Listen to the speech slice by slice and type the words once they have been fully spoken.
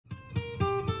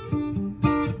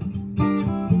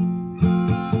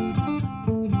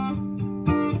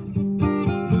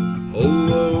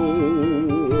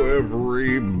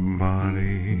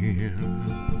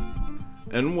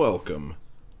and welcome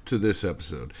to this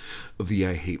episode of the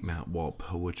I Hate Matt Wall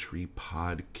Poetry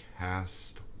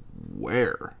Podcast,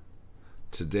 where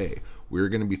today we're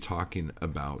going to be talking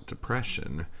about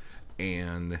depression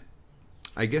and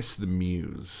I guess the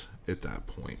Muse at that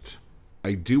point.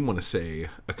 I do want to say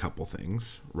a couple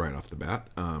things right off the bat.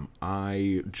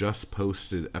 I just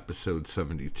posted episode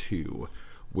 72,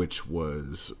 which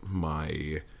was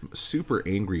my super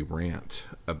angry rant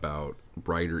about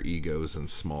writer egos and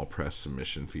small press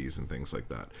submission fees and things like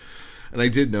that. And I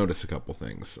did notice a couple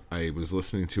things. I was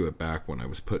listening to it back when I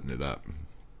was putting it up,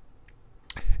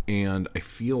 and I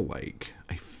feel like,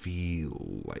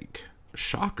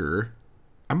 shocker,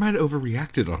 I might have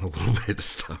overreacted on a little bit of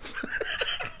stuff.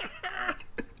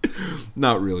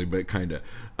 Not really, but kind of.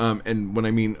 And when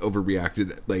I mean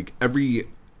overreacted, like every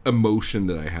emotion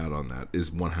that I had on that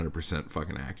is 100%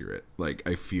 fucking accurate. Like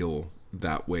I feel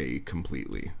that way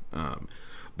completely.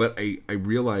 But I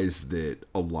realized that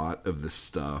a lot of the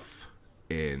stuff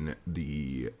in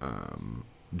the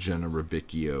Jenna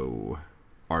Ravicchio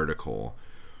article,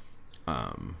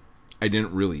 I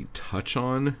didn't really touch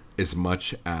on as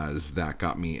much as that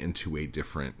got me into a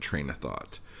different train of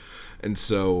thought. And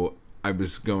so I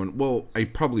was going, well, I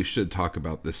probably should talk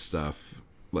about this stuff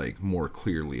like more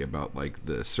clearly about like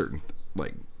the certain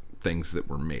like things that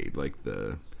were made, like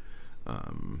the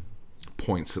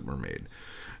points that were made.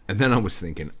 And then I was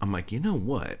thinking, I'm like, you know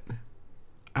what?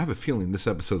 I have a feeling this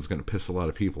episode's going to piss a lot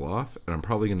of people off, and I'm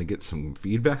probably going to get some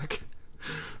feedback.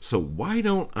 So why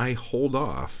don't I hold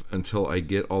off until I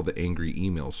get all the angry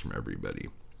emails from everybody?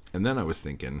 And then I was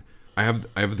thinking, I have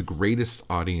the greatest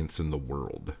audience in the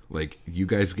world. Like, you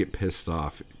guys get pissed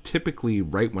off typically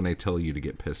right when I tell you to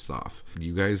get pissed off.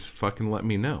 You guys fucking let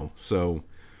me know. So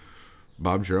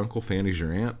Bob's your uncle, Fanny's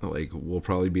your aunt. Like, we'll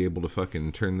probably be able to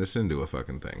fucking turn this into a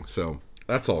fucking thing. So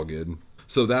that's all good.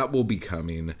 So that will be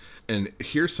coming. And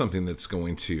here's something that's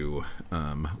going to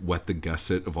whet the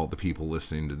gusset of all the people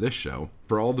listening to this show.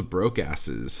 For all the broke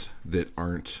asses that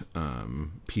aren't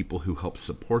people who help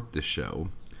support this show,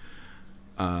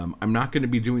 I'm not going to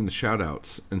be doing the shout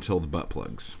outs until the butt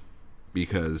plugs,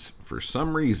 because for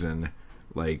some reason,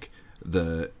 like,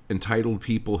 the entitled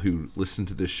people who listen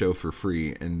to this show for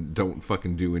free and don't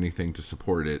fucking do anything to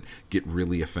support it get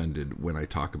really offended when I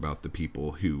talk about the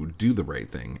people who do the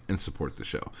right thing and support the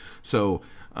show. So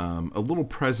a little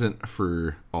present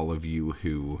for all of you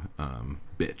who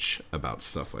bitch about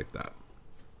stuff like that.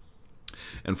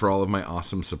 And for all of my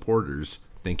awesome supporters,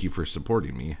 thank you for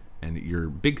supporting me. And your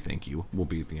big thank you will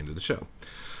be at the end of the show.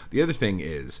 The other thing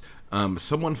is,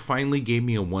 someone finally gave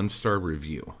me a 1-star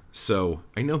review. So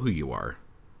I know who you are.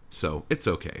 So it's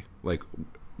okay. Like,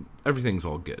 everything's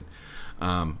all good.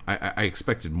 I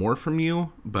expected more from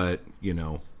you, but, you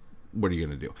know, what are you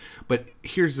going to do? But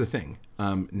here's the thing.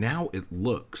 Now it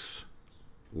looks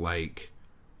like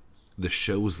the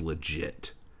show's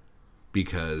legit,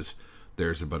 because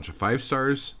there's a bunch of 5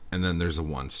 stars, and then there's a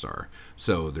 1-star.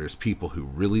 So there's people who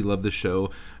really love the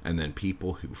show, and then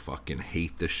people who fucking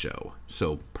hate the show.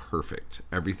 So perfect.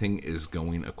 Everything is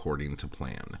going according to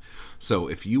plan. So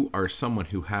if you are someone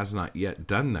who has not yet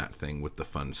done that thing with the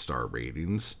fun star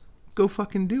ratings, go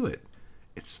fucking do it.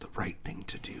 It's the right thing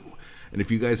to do. And if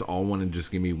you guys all want to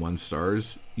just give me 1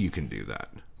 stars, you can do that.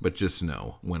 But just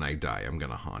know, when I die, I'm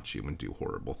going to haunt you and do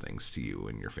horrible things to you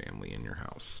and your family and your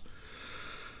house.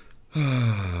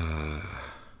 I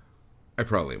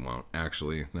probably won't,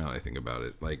 actually, now that I think about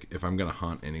it. Like, if I'm gonna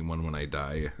haunt anyone when I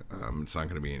die, it's not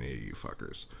gonna be any of you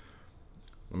fuckers.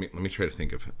 Let me try to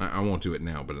think of, I won't do it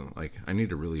now, but like, I need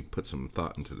to really put some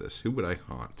thought into this. Who would I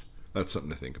haunt? That's something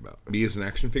to think about. Me as an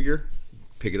action figure,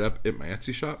 pick it up at my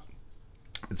Etsy shop.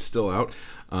 It's still out.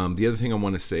 The other thing I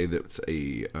want to say that's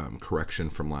a correction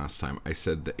from last time. I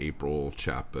said the April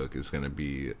chapbook is going to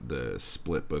be the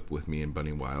split book with me and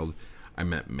Bunny Wild. I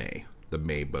meant May. The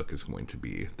May book is going to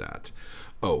be that.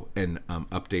 Oh, and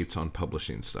updates on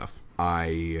publishing stuff.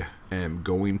 I am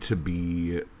going to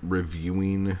be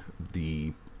reviewing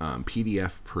the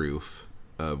PDF proof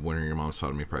of When Your Mom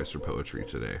Sodomy Prize for Poetry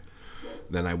today.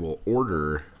 Then I will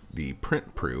order the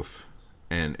print proof,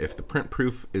 and if the print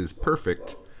proof is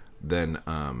perfect, then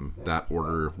that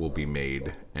order will be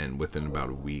made, and within about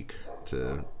a week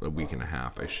to a week and a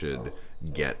half, I should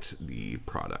get the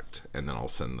product, and then I'll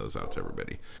send those out to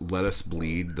everybody. Let Us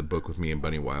Bleed, the book with me and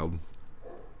Bunny Wild.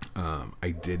 I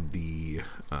did the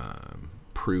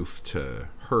proof to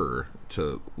her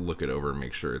to look it over and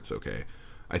make sure it's okay.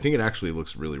 I think it actually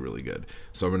looks really, really good.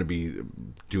 So I'm going to be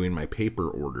doing my paper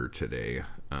order today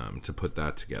to put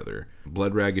that together.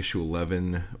 Blood Rag issue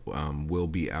 11 will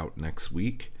be out next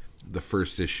week. The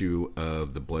first issue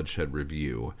of the Bloodshed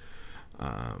Review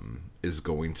is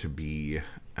going to be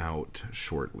out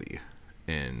shortly.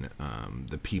 And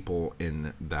the people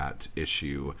in that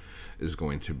issue is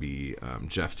going to be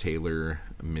Jeff Taylor,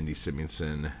 Mindy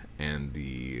Simonson, and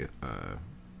the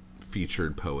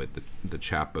featured poet. The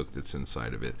chapbook that's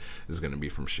inside of it is going to be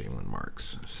from Shaylin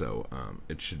Marks. So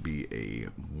it should be a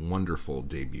wonderful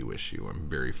debut issue. I'm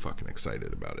very fucking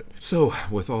excited about it. So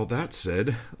with all that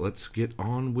said, let's get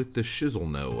on with the shizzle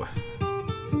no.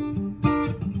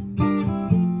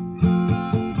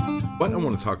 What I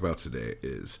want to talk about today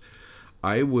is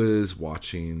I was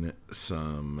watching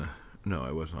some... No,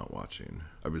 I was not watching.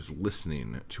 I was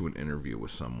listening to an interview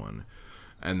with someone,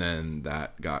 and then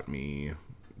that got me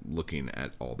looking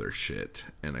at all their shit,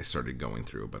 and I started going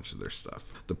through a bunch of their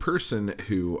stuff. The person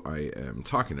who I am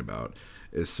talking about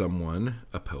is someone,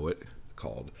 a poet,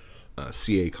 called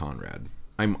CAConrad.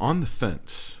 I'm on the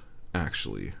fence,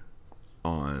 actually,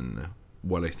 on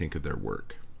what I think of their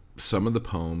work. Some of the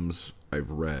poems I've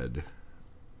read,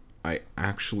 I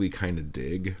actually kind of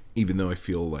dig, even though I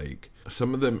feel like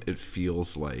some of them, it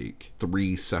feels like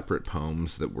 3 separate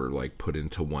poems that were like put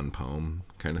into one poem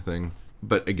kind of thing.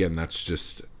 But again, that's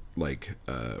just like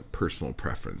a personal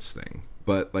preference thing.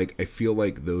 But like, I feel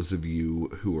like those of you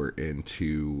who are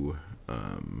into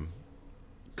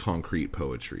concrete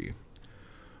poetry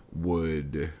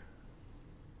would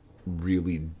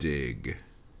really dig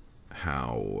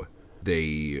how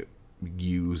they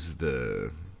use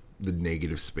the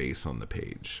negative space on the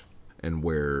page and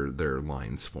where their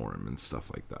lines form and stuff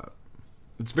like that.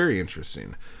 It's very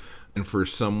interesting. And for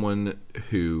someone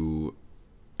who,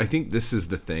 I think this is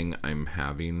the thing I'm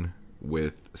having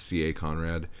with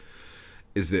CAConrad,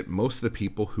 is that most of the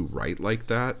people who write like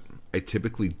that, I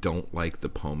typically don't like the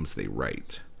poems they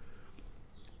write.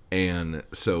 And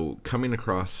so coming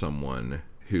across someone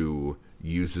who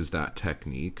uses that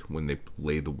technique when they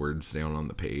lay the words down on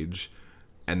the page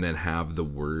and then have the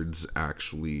words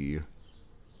actually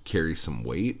carry some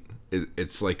weight,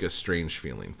 it's like a strange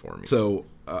feeling for me. So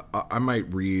I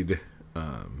might read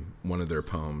one of their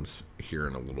poems here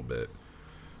in a little bit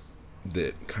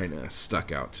that kind of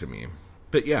stuck out to me.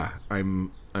 But yeah,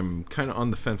 I'm kind of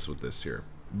on the fence with this here.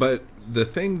 But the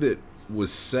thing that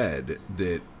was said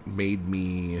that made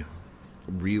me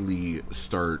really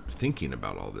start thinking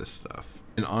about all this stuff,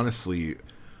 and honestly,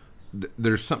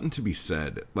 there's something to be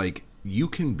said. Like, you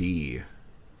can be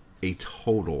a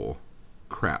total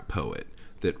crap poet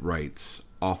that writes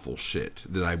awful shit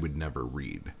that I would never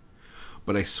read.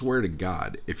 But I swear to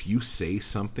God, if you say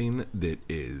something that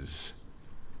is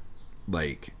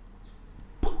like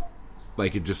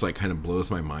it just like kind of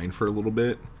blows my mind for a little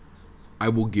bit, I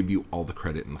will give you all the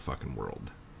credit in the fucking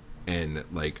world and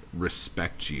like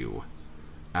respect you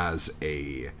as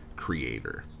a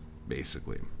creator,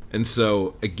 basically. And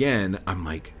so again, I'm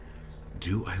like,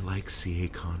 do I like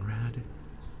CAConrad?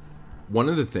 One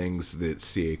of the things that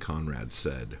CAConrad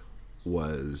said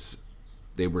was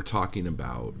they were talking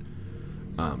about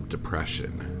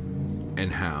depression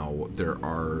and how there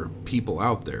are people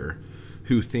out there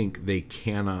who think they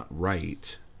cannot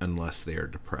write unless they are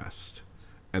depressed,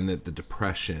 and that the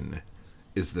depression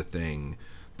is the thing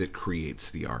that creates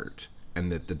the art,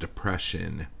 and that the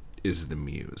depression is the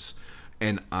muse.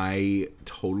 And I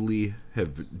totally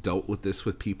have dealt with this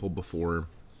with people before.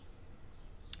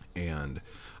 And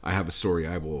I have a story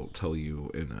I will tell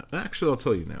you actually, I'll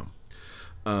tell you now.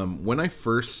 When I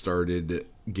first started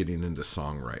getting into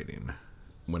songwriting,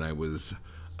 when I was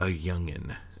a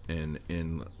youngin' and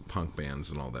in punk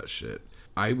bands and all that shit,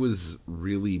 I was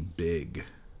really big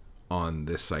on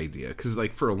this idea. Because,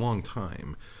 like, for a long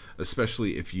time,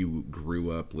 especially if you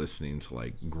grew up listening to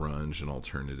like grunge and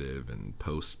alternative and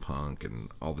post-punk and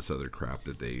all this other crap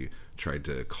that they tried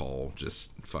to call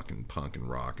just fucking punk and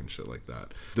rock and shit like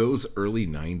that, those early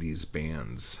 90s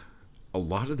bands, a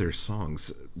lot of their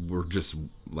songs were just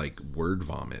like word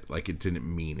vomit. Like, it didn't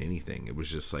mean anything. It was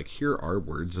just like, here are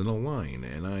words in a line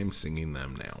and I'm singing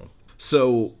them now.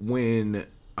 So when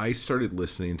I started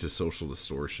listening to Social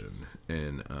Distortion,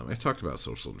 and I talked about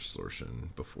Social Distortion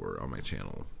before on my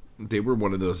channel, they were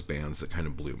one of those bands that kind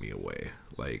of blew me away.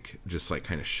 Like, just like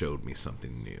kind of showed me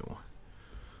something new.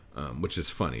 Which is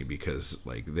funny because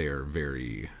like they are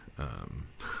very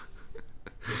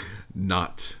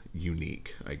not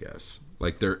unique, I guess.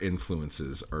 Like, their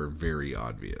influences are very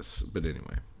obvious. But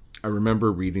anyway, I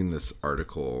remember reading this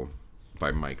article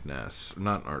by Mike Ness.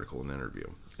 Not an article, an interview.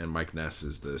 And Mike Ness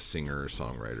is the singer,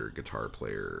 songwriter, guitar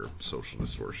player, Social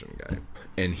Distortion guy.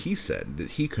 And he said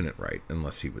that he couldn't write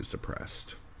unless he was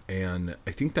depressed. And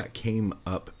I think that came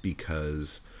up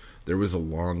because there was a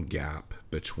long gap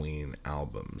between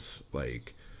albums.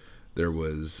 Like, there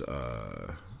was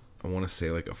I want to say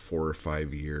like a 4 or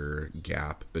 5 year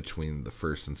gap between the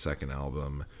first and second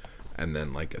album, and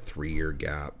then like a 3-year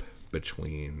gap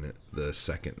between the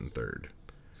second and third.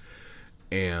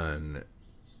 And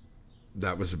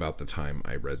that was about the time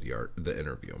I read the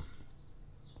interview.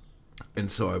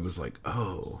 And so I was like,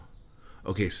 oh,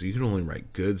 okay, so you can only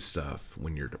write good stuff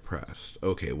when you're depressed.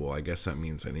 Okay, well, I guess that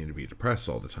means I need to be depressed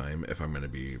all the time if I'm going to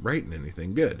be writing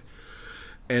anything good.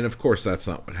 And of course, that's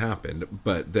not what happened.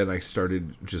 But then I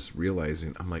started just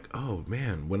realizing, I'm like, oh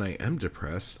man, when I am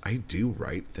depressed, I do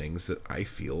write things that I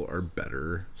feel are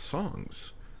better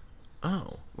songs.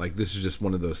 Oh, like this is just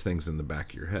one of those things in the back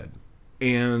of your head.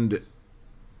 And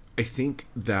I think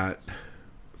that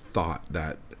thought,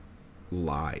 that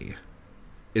lie,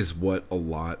 is what a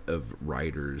lot of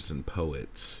writers and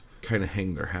poets kind of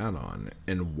hang their hat on,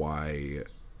 and why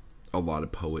a lot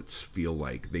of poets feel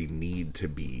like they need to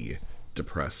be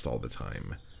depressed all the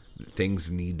time. Things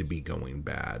need to be going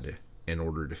bad in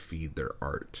order to feed their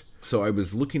art. So I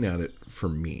was looking at it for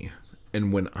me,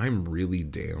 and when I'm really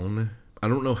down, I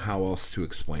don't know how else to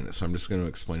explain it, so I'm just going to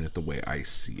explain it the way I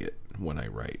see it when I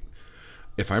write.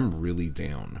 If I'm really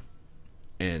down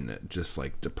and just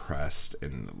like depressed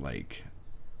and like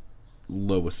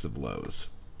lowest of lows,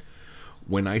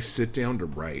 when I sit down to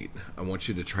write, I want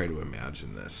you to try to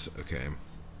imagine this, okay?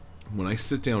 When I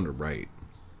sit down to write,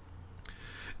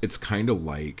 it's kind of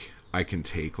like I can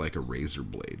take like a razor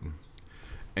blade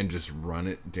and just run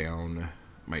it down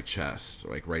my chest,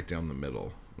 like right down the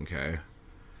middle, okay?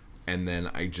 And then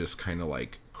I just kind of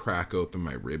like crack open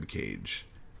my rib cage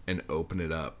and open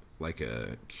it up like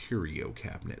a curio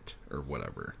cabinet or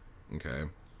whatever, okay?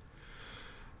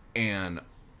 And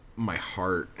my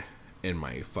heart and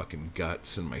my fucking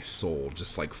guts and my soul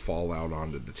just like fall out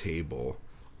onto the table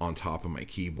on top of my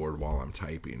keyboard while I'm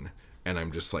typing, and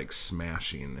I'm just like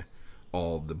smashing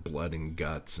all the blood and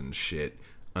guts and shit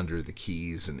under the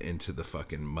keys and into the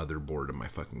fucking motherboard of my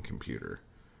fucking computer.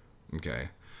 Okay?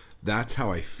 That's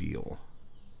how I feel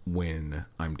when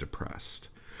I'm depressed.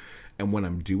 And when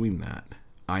I'm doing that,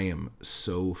 I am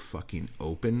so fucking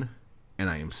open, and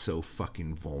I am so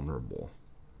fucking vulnerable.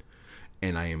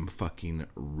 And I am fucking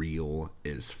real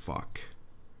as fuck.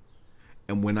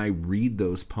 And when I read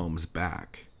those poems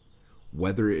back,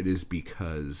 whether it is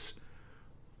because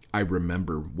I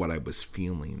remember what I was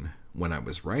feeling when I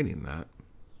was writing that,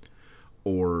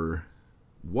 or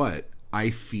what, I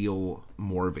feel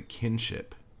more of a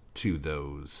kinship to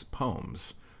those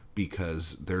poems,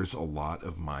 because there's a lot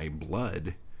of my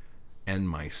blood and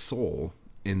my soul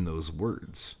in those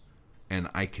words, and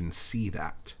I can see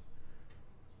that.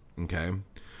 Okay?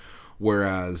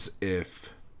 Whereas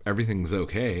if everything's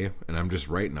okay and I'm just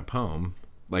writing a poem,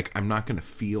 like, I'm not going to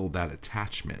feel that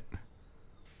attachment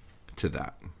to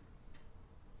that.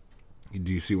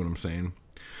 Do you see what I'm saying?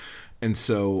 And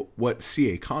so what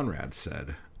CAConrad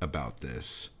said about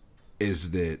this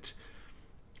is that,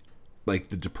 like,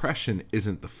 the depression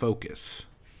isn't the focus.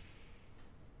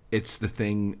 It's the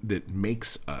thing that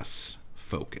makes us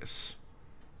focus.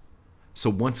 So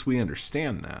once we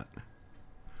understand that,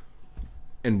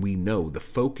 and we know the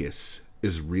focus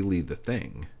is really the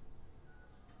thing,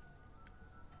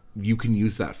 you can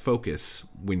use that focus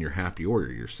when you're happy or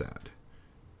you're sad.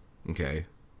 Okay?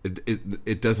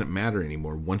 It doesn't matter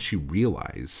anymore once you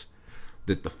realize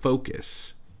that the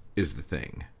focus is the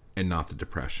thing and not the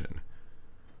depression.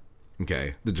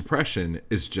 Okay? The depression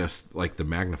is just like the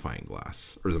magnifying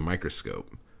glass or the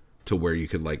microscope to where you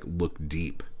could like look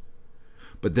deep.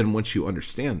 But then once you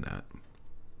understand that,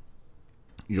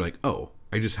 you're like, oh,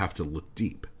 I just have to look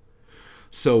deep.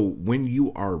 So when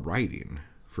you are writing,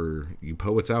 for you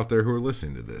poets out there who are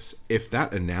listening to this, if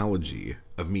that analogy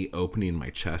of me opening my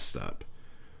chest up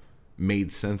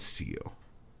made sense to you,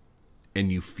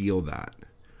 and you feel that,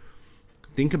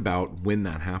 think about when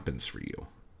that happens for you.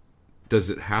 Does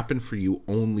it happen for you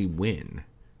only when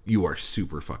you are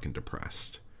super fucking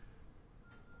depressed?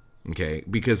 Okay?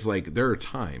 Because, like, there are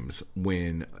times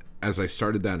when, as I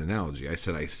started that analogy, I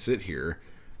said I sit here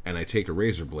and I take a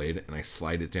razor blade and I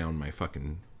slide it down my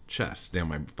fucking chest, down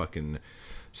my fucking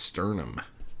sternum,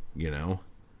 you know?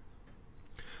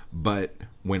 But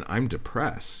when I'm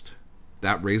depressed,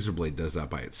 that razor blade does that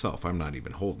by itself. I'm not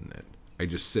even holding it. I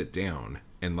just sit down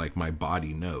and, like, my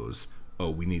body knows, oh,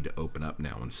 we need to open up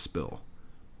now and spill.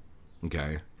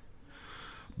 Okay?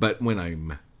 But when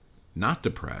I'm not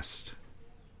depressed,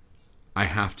 I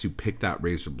have to pick that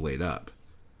razor blade up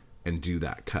and do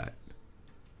that cut.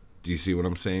 Do you see what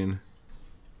I'm saying?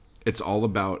 It's all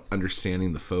about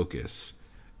understanding the focus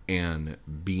and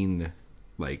being,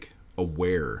 like,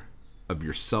 aware of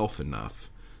yourself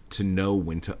enough to know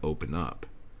when to open up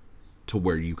to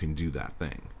where you can do that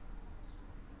thing.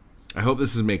 I hope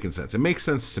this is making sense. It makes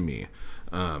sense to me.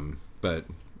 But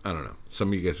I don't know. Some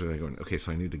of you guys are like going, okay,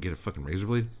 so I need to get a fucking razor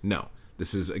blade? No.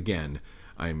 This is, again,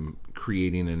 I'm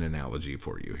creating an analogy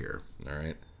for you here. All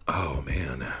right. Oh,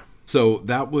 man. So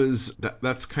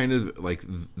that's kind of like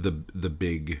the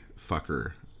big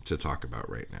fucker to talk about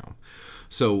right now.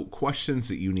 So questions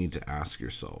that you need to ask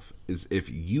yourself is, if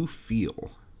you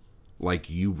feel like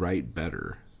you write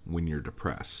better when you're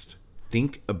depressed,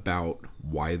 think about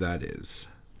why that is.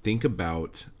 Think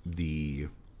about the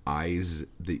eyes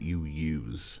that you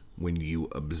use when you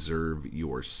observe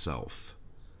yourself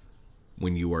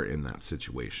when you are in that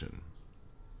situation.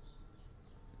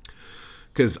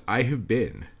 Because I have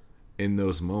been in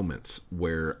those moments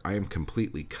where I am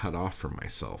completely cut off from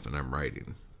myself and I'm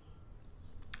writing.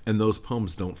 And those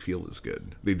poems don't feel as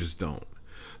good. They just don't.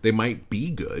 They might be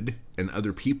good, and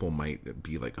other people might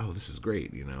be like, oh, this is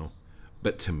great, you know?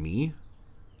 But to me,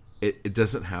 it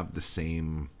doesn't have the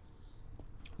same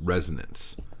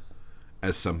resonance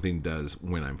as something does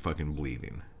when I'm fucking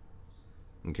bleeding.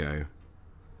 Okay?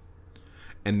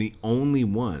 And the only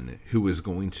one who is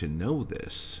going to know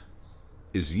this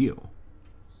is you.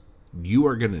 You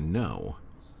are going to know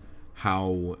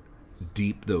how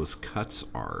deep those cuts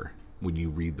are when you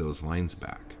read those lines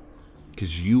back,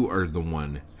 because you are the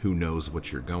one who knows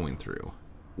what you're going through.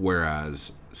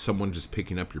 Whereas someone just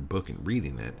picking up your book and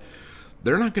reading it,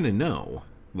 they're not going to know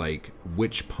like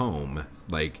which poem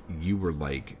like you were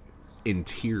like in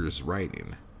tears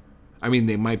writing. I mean,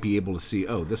 they might be able to see,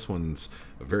 oh, this one's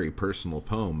a very personal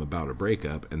poem about a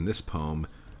breakup, and this poem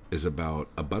is about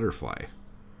a butterfly,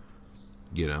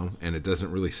 you know, and it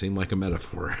doesn't really seem like a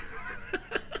metaphor.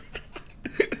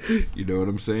 You know what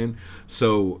I'm saying?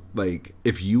 So, like,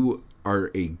 if you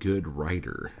are a good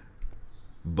writer,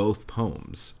 both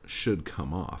poems should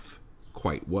come off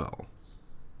quite well.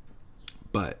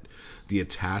 But the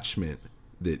attachment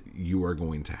that you are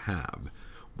going to have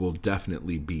will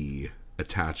definitely be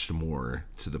attached more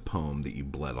to the poem that you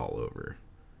bled all over.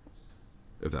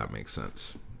 If that makes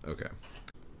sense. Okay.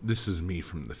 This is me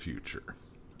from the future.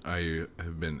 I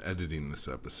have been editing this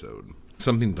episode.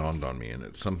 Something dawned on me, and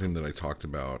it's something that I talked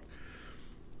about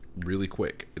really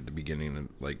quick at the beginning,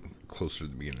 like closer to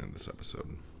the beginning of this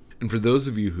episode. And for those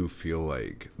of you who feel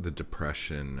like the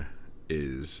depression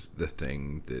is the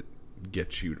thing that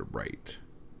gets you to write,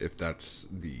 if that's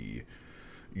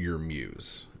your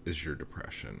muse is your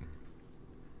depression,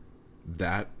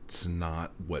 that's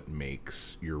not what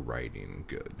makes your writing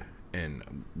good.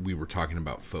 And we were talking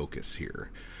about focus here.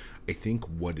 I think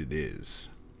what it is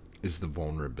the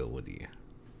vulnerability.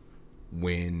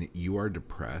 When you are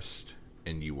depressed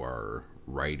and you are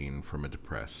writing from a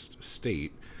depressed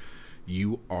state,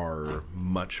 you are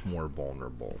much more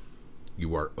vulnerable.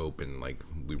 You are open, like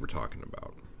we were talking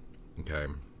about. Okay?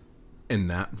 And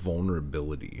that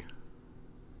vulnerability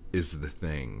is the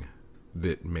thing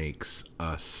that makes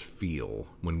us feel,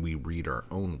 when we read our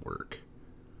own work,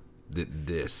 that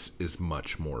this is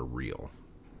much more real.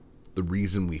 The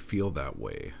reason we feel that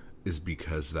way is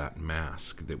because that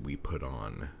mask that we put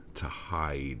on to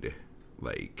hide,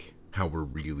 like, how we're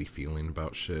really feeling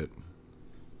about shit,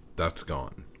 that's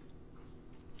gone.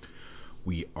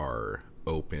 We are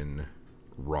open,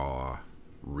 raw,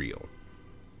 real.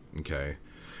 Okay?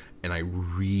 And I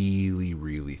really,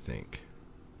 really think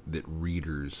that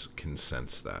readers can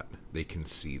sense that. They can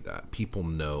see that. People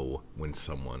know when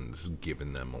someone's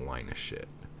given them a line of shit.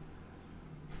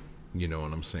 You know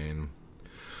what I'm saying?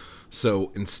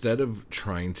 So instead of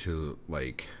trying to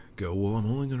like go, well, I'm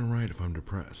only going to write if I'm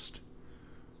depressed,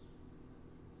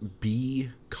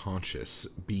 be conscious,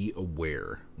 be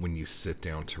aware when you sit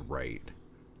down to write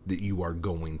that you are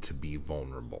going to be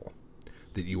vulnerable,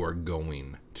 that you are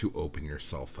going to open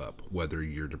yourself up, whether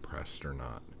you're depressed or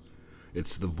not.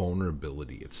 It's the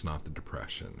vulnerability. It's not the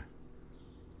depression.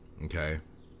 Okay?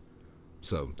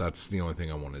 So that's the only thing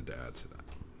I wanted to add to that.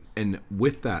 And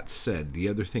with that said, the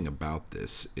other thing about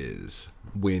this is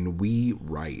when we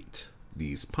write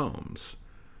these poems,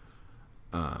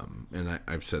 and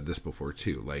I've said this before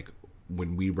too, like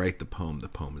when we write the poem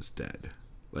is dead.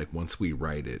 Like once we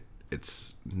write it,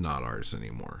 it's not ours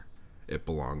anymore. It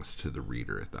belongs to the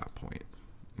reader at that point.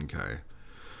 Okay?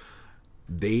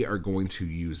 They are going to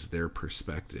use their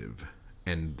perspective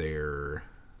and their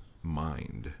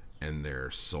mind and their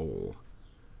soul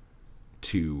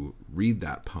to read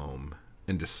that poem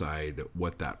and decide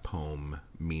what that poem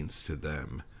means to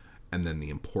them, and then the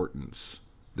importance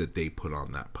that they put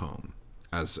on that poem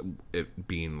as it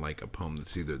being like a poem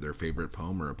that's either their favorite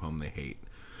poem or a poem they hate.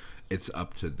 It's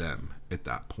up to them at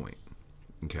that point.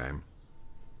 Okay?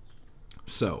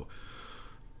 So,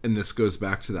 and this goes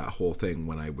back to that whole thing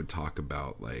when I would talk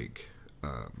about like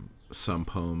some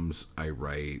poems I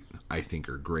write I think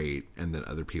are great, and then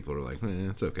other people are like,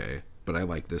 it's okay, but I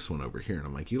like this one over here. And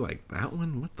I'm like, you like that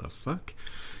one? What the fuck?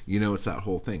 You know, it's that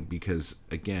whole thing, because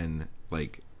again,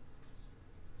 like,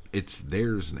 it's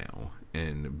theirs now,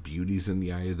 and beauty's in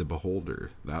the eye of the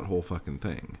beholder, that whole fucking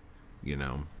thing. You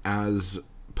know, as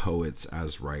poets,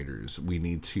 as writers, we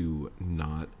need to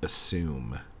not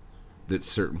assume that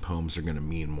certain poems are going to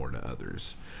mean more to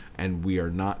others, and we are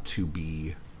not to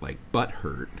be like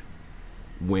butthurt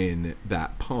when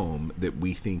that poem that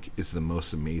we think is the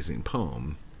most amazing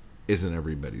poem isn't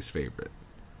everybody's favorite.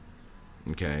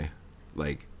 Okay,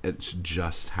 like, it's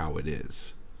just how it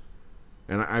is.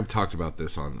 And I've talked about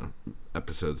this on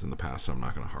episodes in the past, so I'm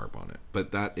not going to harp on it.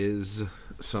 But that is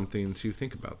something to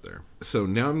think about there. So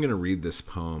now I'm going to read this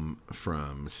poem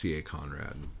from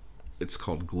CAConrad. It's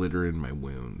called Glitter in My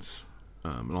Wounds.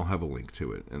 And I'll have a link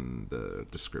to it in the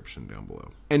description down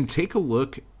below. And take a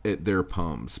look at their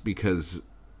poems, because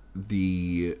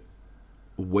the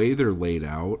way they're laid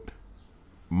out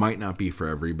might not be for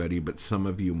everybody, but some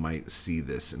of you might see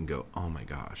this and go, oh my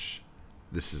gosh,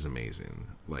 this is amazing.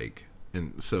 Like,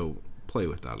 and so play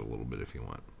with that a little bit if you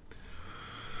want.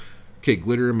 Okay,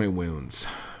 Glitter in My Wounds.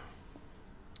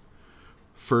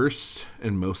 First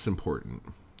and most important,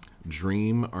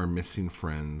 dream our missing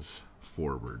friends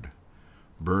forward.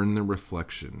 Burn the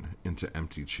reflection into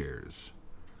empty chairs.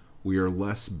 We are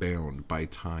less bound by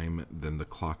time than the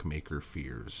clockmaker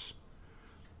fears.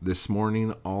 This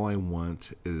morning, all I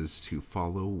want is to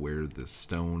follow where the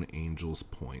stone angels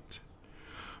point.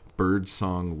 Bird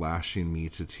song lashing me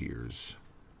to tears.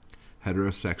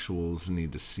 Heterosexuals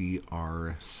need to see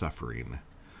our suffering,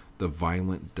 the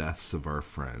violent deaths of our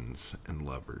friends and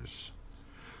lovers.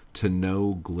 To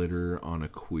know glitter on a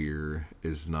queer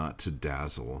is not to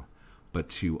dazzle, but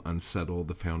to unsettle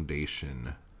the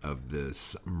foundation of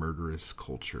this murderous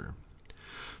culture.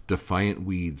 Defiant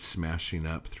weeds smashing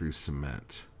up through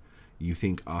cement. You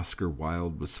think Oscar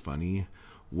Wilde was funny?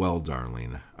 Well,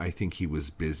 darling, I think he was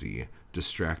busy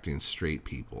distracting straight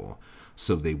people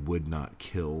so they would not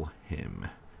kill him.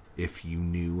 If you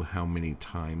knew how many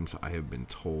times I have been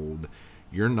told,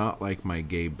 you're not like my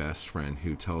gay best friend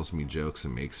who tells me jokes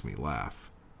and makes me laugh.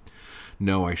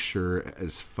 No, I sure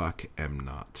as fuck am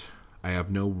not. I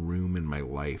have no room in my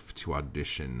life to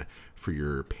audition for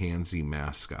your pansy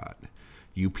mascot.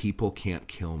 You people can't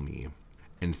kill me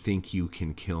and think you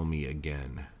can kill me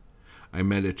again. I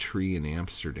met a tree in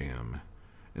Amsterdam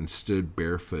and stood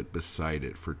barefoot beside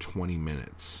it for 20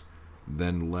 minutes,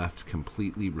 then left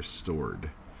completely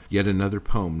restored. Yet another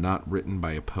poem not written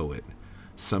by a poet.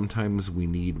 Sometimes we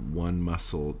need one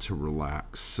muscle to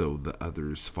relax so the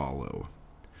others follow.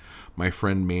 My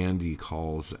friend Mandy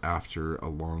calls after a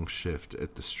long shift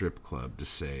at the strip club to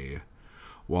say,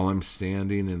 while I'm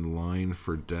standing in line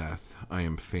for death, I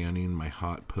am fanning my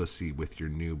hot pussy with your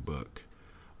new book.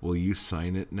 Will you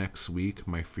sign it next week,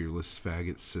 my fearless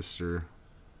faggot sister?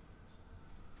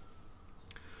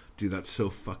 Dude, that's so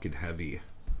fucking heavy.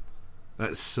 That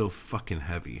is so fucking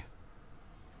heavy.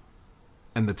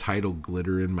 And the title,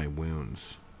 Glitter in My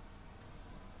Wounds.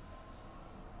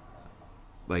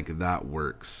 Like, that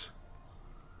works.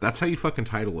 That's how you fucking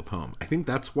title a poem. I think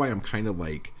that's why I'm kind of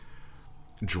like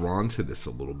drawn to this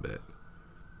a little bit.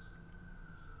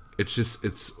 It's just,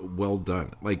 it's well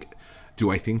done. Like, do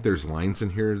I think there's lines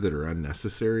in here that are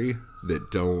unnecessary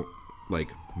that don't like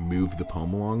move the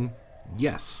poem along?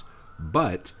 Yes.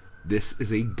 But this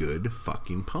is a good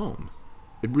fucking poem.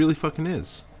 It really fucking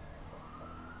is.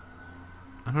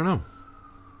 I don't know.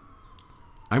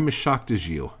 I'm as shocked as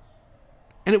you.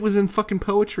 And it was in fucking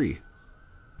poetry.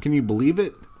 Can you believe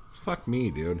it? Fuck me,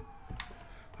 dude.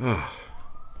 Ugh.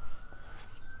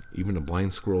 Even a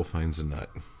blind squirrel finds a nut.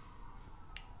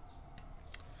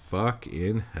 Fuck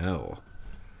in hell.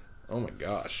 Oh my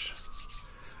gosh.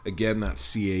 Again, that's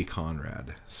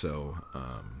CAConrad. So,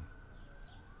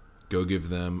 go give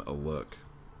them a look.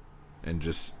 And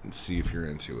just see if you're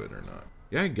into it or not.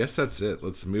 Yeah, I guess that's it.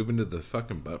 Let's move into the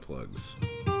fucking butt plugs.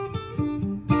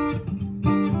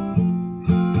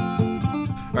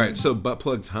 Alright, so butt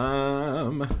plug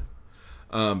time.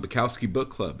 Bukowski Book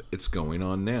Club. It's going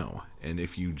on now. And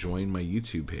if you join my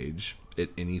YouTube page at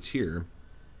any tier,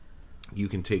 you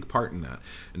can take part in that.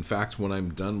 In fact, when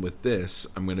I'm done with this,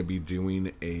 I'm going to be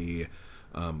doing a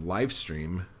live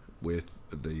stream with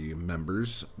the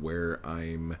members where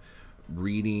I'm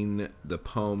reading the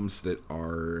poems that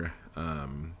are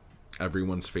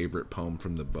everyone's favorite poem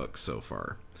from the book so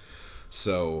far.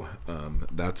 So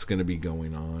that's going to be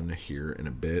going on here in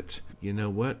a bit. You know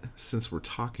what? Since we're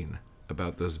talking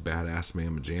about those badass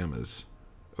mamma jammas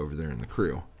over there in the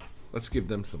crew, let's give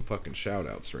them some fucking shout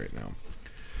outs right now.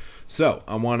 So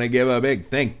I want to give a big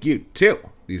thank you to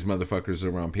these motherfuckers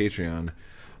over on Patreon.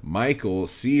 Michael,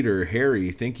 Cedar,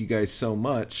 Harry, thank you guys so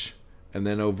much. And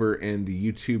then over in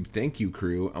the YouTube thank you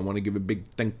crew, I want to give a big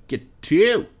thank you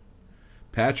to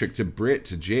Patrick, to Britt,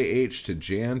 to JH, to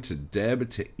Jan, to Deb,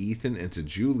 to Ethan, and to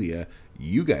Julia.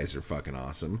 You guys are fucking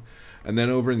awesome. And then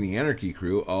over in the Anarchy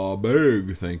Crew, a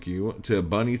big thank you to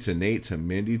Bunny, to Nate, to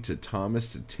Mindy, to Thomas,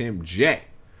 to Tim J,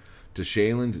 to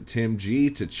Shaylin, to Tim G,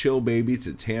 to Chill Baby,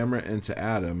 to Tamara, and to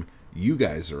Adam. You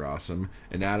guys are awesome.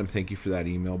 And Adam, thank you for that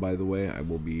email, by the way. I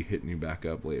will be hitting you back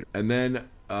up later. And then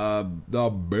the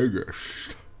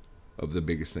biggest of the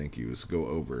biggest thank yous go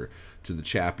over to the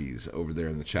chappies over there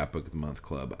in the Chapbook of the Month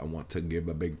Club. I want to give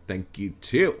a big thank you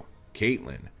to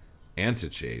Caitlin and to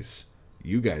Chase.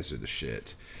 You guys are the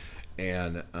shit.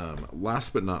 And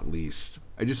last but not least,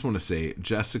 I just want to say,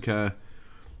 Jessica,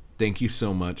 thank you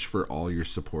so much for all your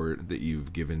support that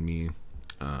you've given me.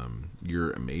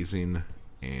 You're amazing.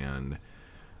 And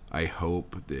I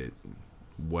hope that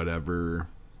whatever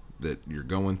that you're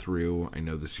going through, I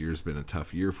know this year's been a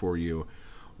tough year for you.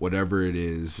 Whatever it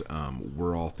is,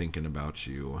 we're all thinking about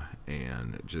you,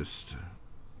 and just,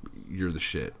 you're the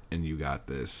shit, and you got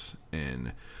this,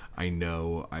 and I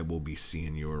know I will be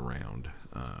seeing you around.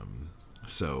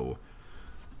 So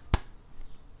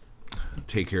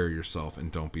take care of yourself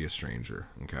and don't be a stranger,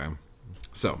 okay?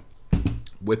 So,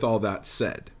 with all that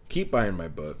said, keep buying my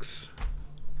books.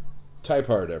 Type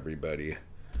hard, everybody.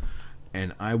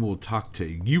 And I will talk to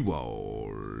you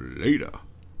all later.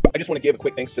 I just want to give a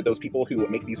quick thanks to those people who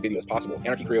make these videos possible.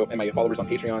 Anarchy Crew and my followers on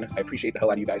Patreon. I appreciate the hell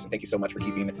out of you guys, and thank you so much for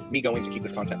keeping me going to keep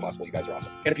this content possible. You guys are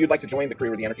awesome. And if you'd like to join the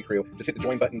crew or the Anarchy Crew, just hit the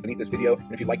join button beneath this video.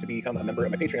 And if you'd like to become a member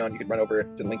of my Patreon, you can run over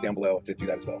to the link down below to do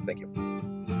that as well. Thank you.